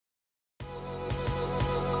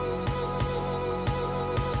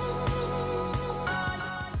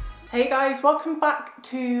Hey guys, welcome back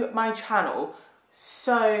to my channel.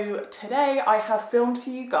 So today I have filmed for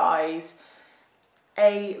you guys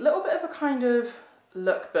a little bit of a kind of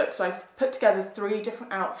lookbook. So I've put together 3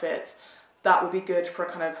 different outfits that would be good for a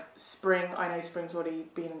kind of spring. I know spring's already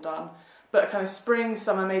been and done, but a kind of spring,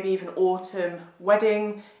 summer, maybe even autumn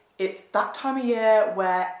wedding. It's that time of year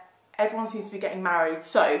where everyone seems to be getting married.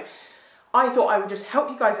 So I thought I would just help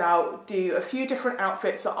you guys out, do a few different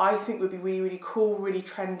outfits that I think would be really, really cool, really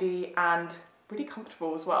trendy and really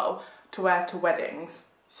comfortable as well to wear to weddings.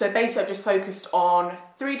 So basically I've just focused on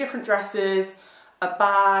 3 different dresses, a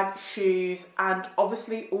bag, shoes, and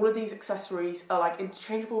obviously all of these accessories are like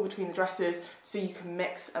interchangeable between the dresses so you can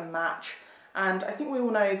mix and match. And I think we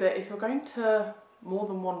all know that if you're going to more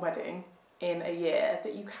than one wedding in a year,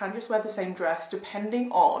 that you can just wear the same dress depending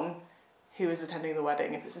on who is attending the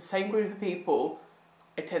wedding. If it's the same group of people,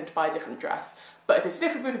 I tend to buy a different dress. But if it's a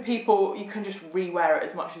different group of people, you can just re-wear it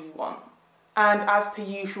as much as you want. And as per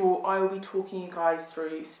usual, I will be talking you guys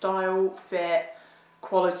through style, fit,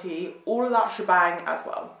 quality, all of that shebang as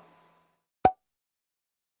well.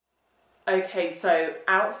 Okay, so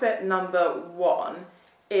outfit number 1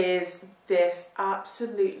 is this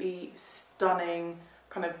absolutely stunning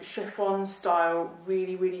kind of chiffon style,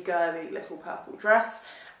 really, really girly little purple dress.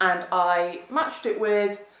 And I matched it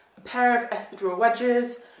with a pair of espadrille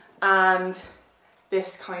wedges and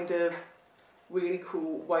this kind of really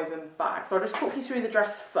cool woven bag. So I'll just talk you through the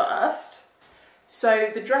dress first. So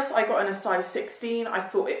the dress I got in a size 16, I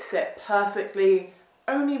thought it fit perfectly.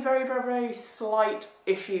 Only very, very, very slight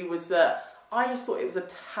issue was that I just thought it was a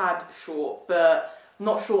tad short, but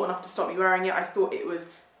not short enough to stop me wearing it. I thought it was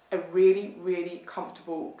a really, really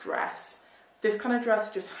comfortable dress. This kind of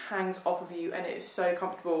dress just hangs off of you and it is so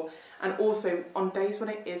comfortable. And also on days when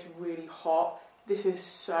it is really hot, this is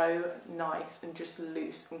so nice and just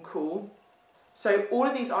loose and cool. So all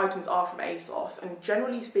of these items are from ASOS, and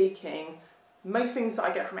generally speaking, most things that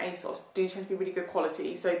I get from ASOS do tend to be really good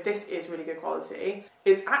quality. So this is really good quality.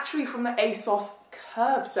 It's actually from the ASOS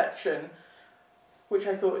curve section, which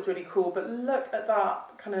I thought was really cool. But look at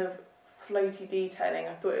that kind of floaty detailing.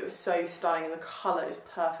 I thought it was so stunning, and the colour is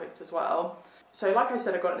perfect as well. So like I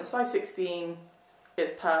said, I got it in a size 16,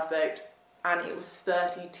 it's perfect, and it was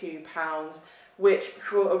 £32, which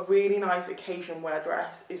for a really nice occasion wear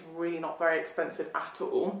dress is really not very expensive at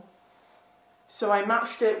all. So I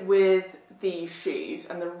matched it with these shoes,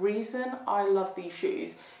 and the reason I love these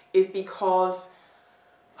shoes is because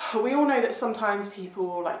we all know that sometimes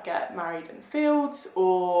people like get married in fields,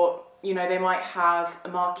 or you know, they might have a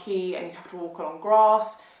marquee and you have to walk along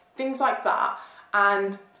grass, things like that.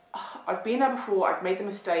 And I've been there before, I've made the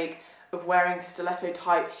mistake of wearing stiletto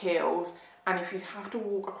type heels, and if you have to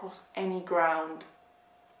walk across any ground,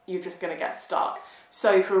 you're just going to get stuck.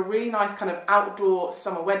 So for a really nice kind of outdoor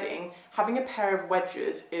summer wedding, having a pair of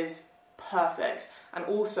wedges is perfect. And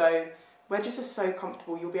also, wedges are so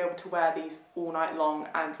comfortable, you'll be able to wear these all night long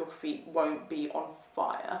and your feet won't be on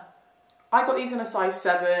fire. I got these in a size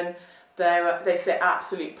 7, they fit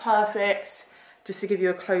absolutely perfect. Just to give you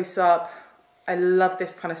a close-up, I love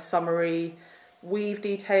this kind of summery weave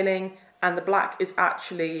detailing, and the black is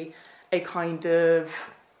actually a kind of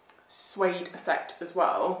suede effect as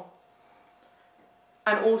well.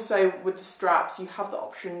 And also with the straps, you have the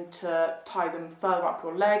option to tie them further up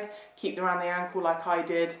your leg, keep them around the ankle like I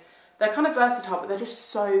did. They're kind of versatile, but they're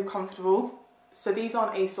just so comfortable. So these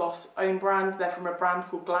aren't ASOS own brand, they're from a brand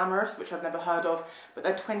called Glamorous, which I've never heard of, but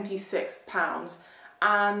they're £26.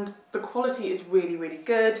 And the quality is really, really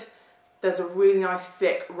good. There's a really nice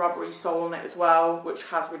thick rubbery sole on it as well, which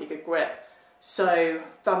has really good grip. So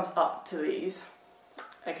thumbs up to these.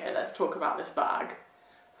 Okay, let's talk about this bag.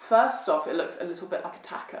 First off, it looks a little bit like a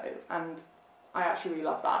taco, and I actually really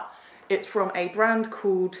love that. It's from a brand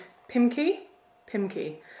called Pimki,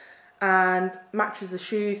 and matches the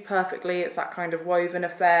shoes perfectly. It's that kind of woven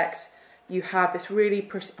effect. You have this really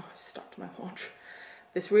pretty, oh, it's stuck to my watch.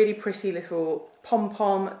 This really pretty little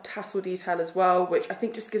pom-pom tassel detail as well, which I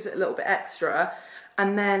think just gives it a little bit extra.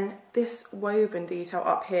 And then this woven detail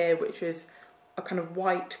up here, which is a kind of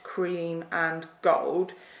white, cream and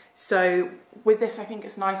gold. So with this, I think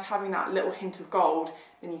it's nice having that little hint of gold.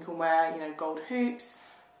 Then you can wear, you know, gold hoops,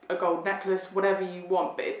 a gold necklace, whatever you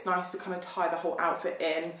want, but it's nice to kind of tie the whole outfit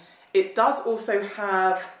in. It does also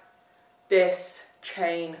have this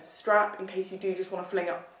chain strap in case you do just want to fling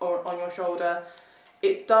it on your shoulder.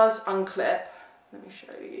 It does unclip, let me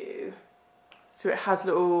show you. So it has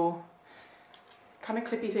little kind of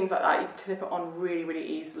clippy things like that. You can clip it on really, really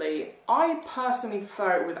easily. I personally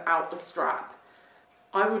prefer it without the strap.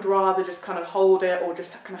 I would rather just kind of hold it or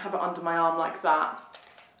just kind of have it under my arm like that.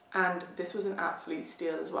 And this was an absolute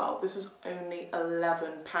steal as well. This was only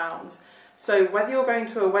 £11. So whether you're going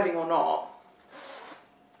to a wedding or not,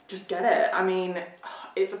 just get it. I mean,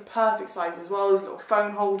 it's a perfect size as well. There's a little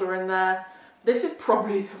phone holder in there. This is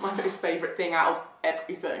probably my most favourite thing out of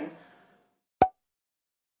everything.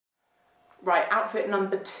 Right, outfit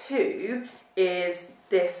number 2 is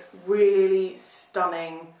this really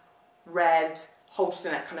stunning red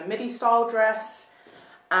halter neck kind of midi style dress.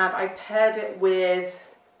 And I paired it with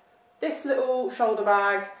this little shoulder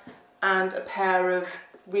bag and a pair of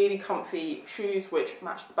really comfy shoes which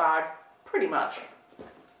match the bag pretty much.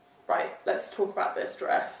 Right, let's talk about this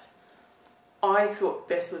dress. I thought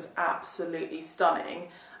this was absolutely stunning,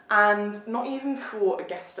 and not even for a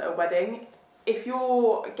guest at a wedding. If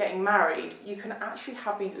you're getting married, you can actually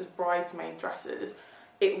have these as bridesmaid dresses.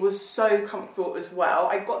 It was so comfortable as well.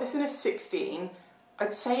 I got this in a 16.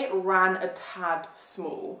 I'd say it ran a tad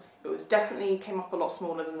small. It was definitely came up a lot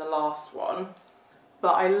smaller than the last one.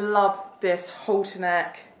 But I love this halter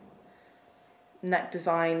neck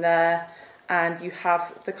design there. And you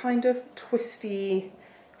have the kind of twisty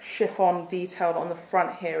chiffon detail on the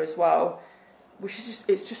front here as well, which is just,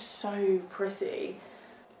 it's just so pretty.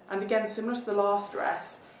 And again, similar to the last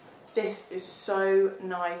dress, this is so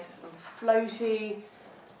nice and floaty.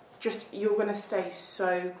 Just, you're gonna stay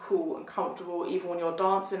so cool and comfortable even when you're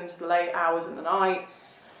dancing into the late hours in the night.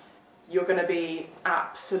 You're gonna be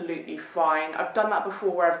absolutely fine. I've done that before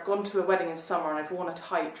where I've gone to a wedding in summer and I've worn a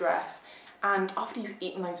tight dress, and after you've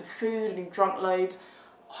eaten loads of food and you've drunk loads,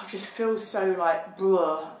 I just feel so like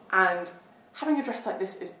blah. And having a dress like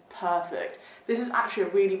this is perfect. This is actually a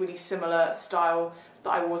really, really similar style that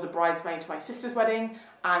I wore as a bridesmaid to my sister's wedding,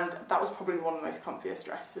 and that was probably one of the most comfiest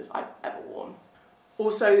dresses I've ever worn.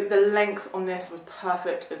 Also, the length on this was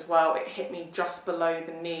perfect as well. It hit me just below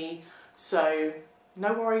the knee, so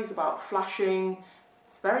no worries about flashing.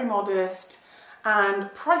 It's very modest.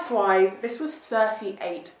 And price-wise, this was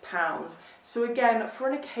 £38. So again, for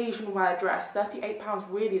an occasion wear dress, £38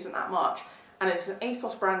 really isn't that much. And it's an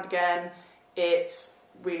ASOS brand again. It's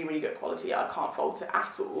really, really good quality. I can't fault it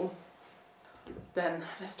at all. Then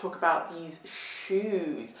let's talk about these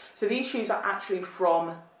shoes. So these shoes are actually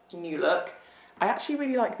from New Look. I actually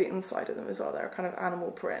really like the inside of them as well. They're a kind of animal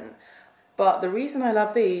print. But the reason I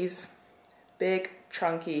love these, big,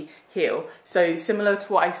 chunky heel. So similar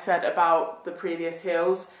to what I said about the previous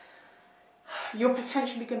heels, you're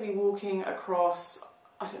potentially going to be walking across,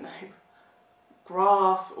 I don't know,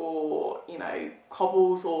 grass or, you know,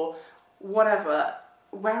 cobbles or whatever.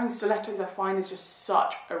 Wearing stilettos, I find, is just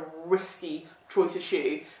such a risky choice of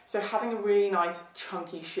shoe. So having a really nice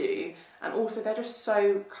chunky shoe, and also they're just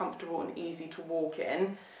so comfortable and easy to walk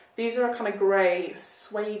in. These are a kind of grey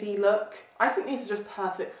suede-y look. I think these are just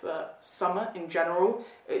perfect for summer in general.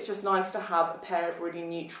 It's just nice to have a pair of really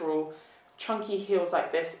neutral, chunky heels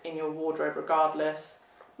like this in your wardrobe regardless.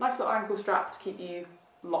 Nice little ankle strap to keep you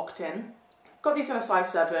locked in. Got these in a size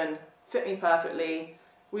 7, fit me perfectly,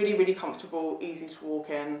 really, really comfortable, easy to walk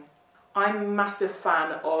in. I'm a massive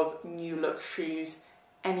fan of New Look shoes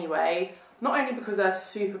anyway, not only because they're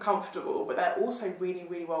super comfortable, but they're also really,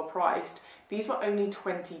 really well priced. These were only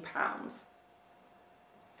 £20.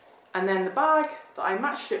 And then the bag that I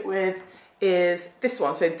matched it with is this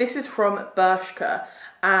one. So this is from Bershka,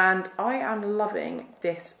 and I am loving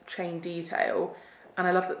this chain detail. And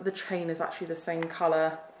I love that the chain is actually the same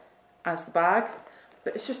colour as the bag,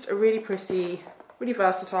 but it's just a really pretty, really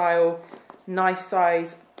versatile, nice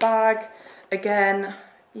size bag. Again,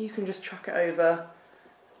 you can just chuck it over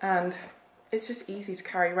and it's just easy to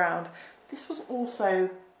carry around. This was also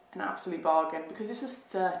an absolute bargain because this was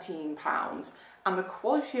 £13, and the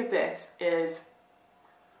quality of this is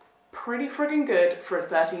pretty friggin' good for a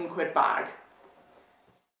 13 quid bag.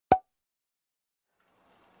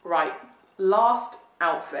 Right, last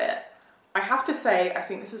outfit. I have to say, I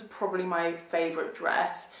think this is probably my favourite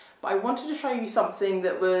dress, but I wanted to show you something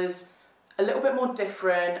that was a little bit more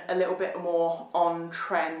different, a little bit more on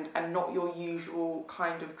trend and not your usual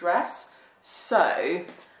kind of dress. So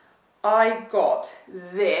I got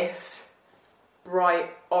this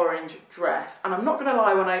bright orange dress, and I'm not gonna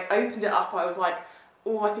lie, when I opened it up I was like,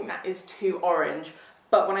 oh, I think that is too orange,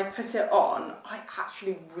 but when I put it on I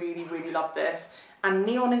actually really, really love this. And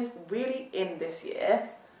neon is really in this year,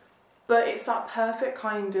 but it's that perfect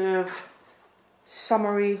kind of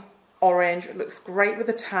summery orange. It looks great with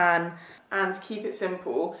a tan, and to keep it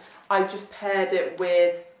simple, I just paired it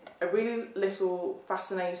with a really little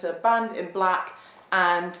fascinator band in black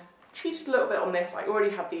and cheated a little bit on this. I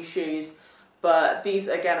already have these shoes, but these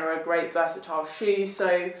again are a great versatile shoe,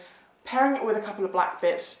 so pairing it with a couple of black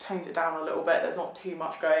bits just tones it down a little bit. There's not too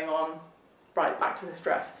much going on. Right, back to this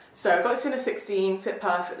dress. So I got this in a 16, fit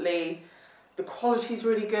perfectly. The quality's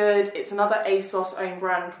really good. It's another ASOS own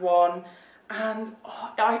brand one. And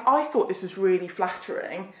I thought this was really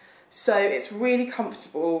flattering. So it's really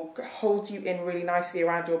comfortable, holds you in really nicely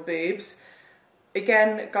around your boobs.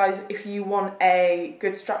 Again, guys, if you want a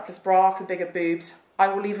good strapless bra for bigger boobs, I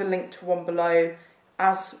will leave a link to one below,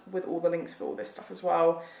 as with all the links for all this stuff as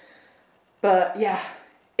well. But yeah,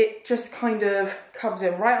 it just kind of comes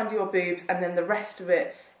in right under your boobs, and then the rest of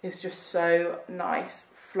it is just so nice,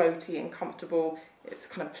 floaty and comfortable. It's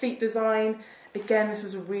kind of pleat design. Again, this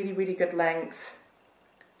was a really, really good length.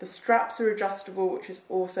 The straps are adjustable, which is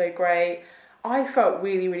also great. I felt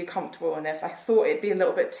really, really comfortable in this. I thought it'd be a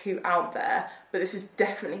little bit too out there, but this is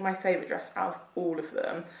definitely my favourite dress out of all of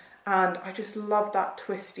them. And I just love that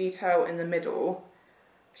twist detail in the middle.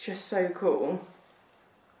 It's just so cool.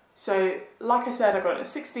 So, like I said, I got it in a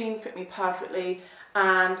 16, fit me perfectly,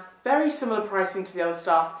 and very similar pricing to the other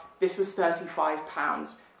stuff. This was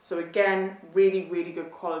 £35. So again, really, really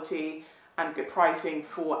good quality and good pricing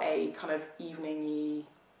for a kind of evening-y,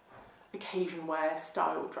 occasion wear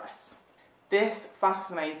style dress. This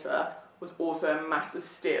fascinator was also a massive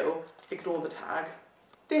steal. Ignore the tag.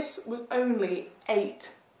 This was only £8.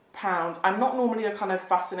 I'm not normally a kind of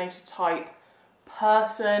fascinator type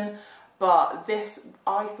person, but this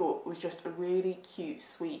I thought was just a really cute,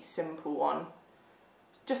 sweet, simple one.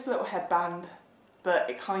 Just a little headband, but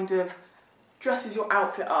it kind of dresses your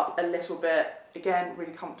outfit up a little bit. Again,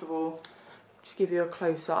 really comfortable. Just give you a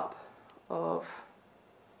close-up of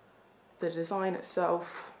the design itself.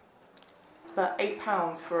 But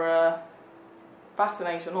 £8 for a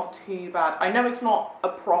fascinator, not too bad. I know it's not a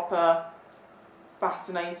proper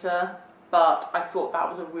fascinator, but I thought that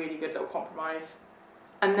was a really good little compromise.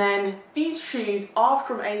 And then these shoes are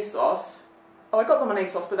from ASOS. Oh, I got them on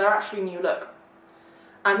ASOS, but they're actually New Look.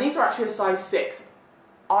 And these are actually a size 6.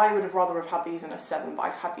 I would have rather have had these in a 7, but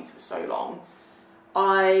I've had these for so long.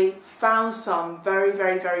 I found some very,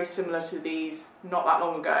 very, very similar to these not that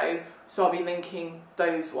long ago, so I'll be linking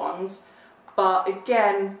those ones. But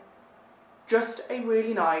again, just a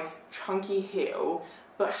really nice chunky heel.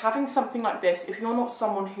 But having something like this, if you're not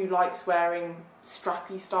someone who likes wearing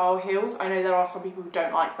strappy style heels, I know there are some people who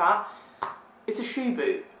don't like that, it's a shoe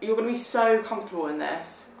boot. You're going to be so comfortable in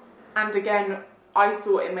this. And again, I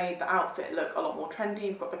thought it made the outfit look a lot more trendy.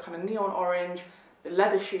 You've got the kind of neon orange, the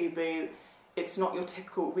leather shoe boot. It's not your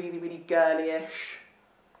typical really, really girly-ish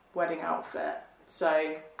wedding outfit.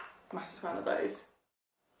 So, massive fan of those.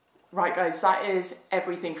 Right guys, that is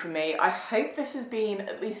everything from me. I hope this has been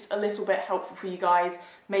at least a little bit helpful for you guys,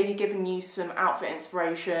 maybe giving you some outfit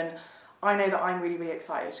inspiration. I know that I'm really, really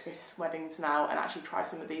excited to go to some weddings now and actually try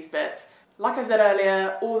some of these bits. Like I said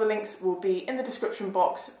earlier, all the links will be in the description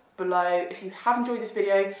box below. If you have enjoyed this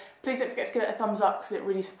video, please don't forget to give it a thumbs up because it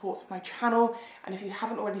really supports my channel. And if you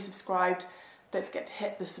haven't already subscribed, don't forget to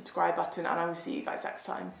hit the subscribe button, and I will see you guys next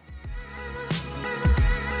time.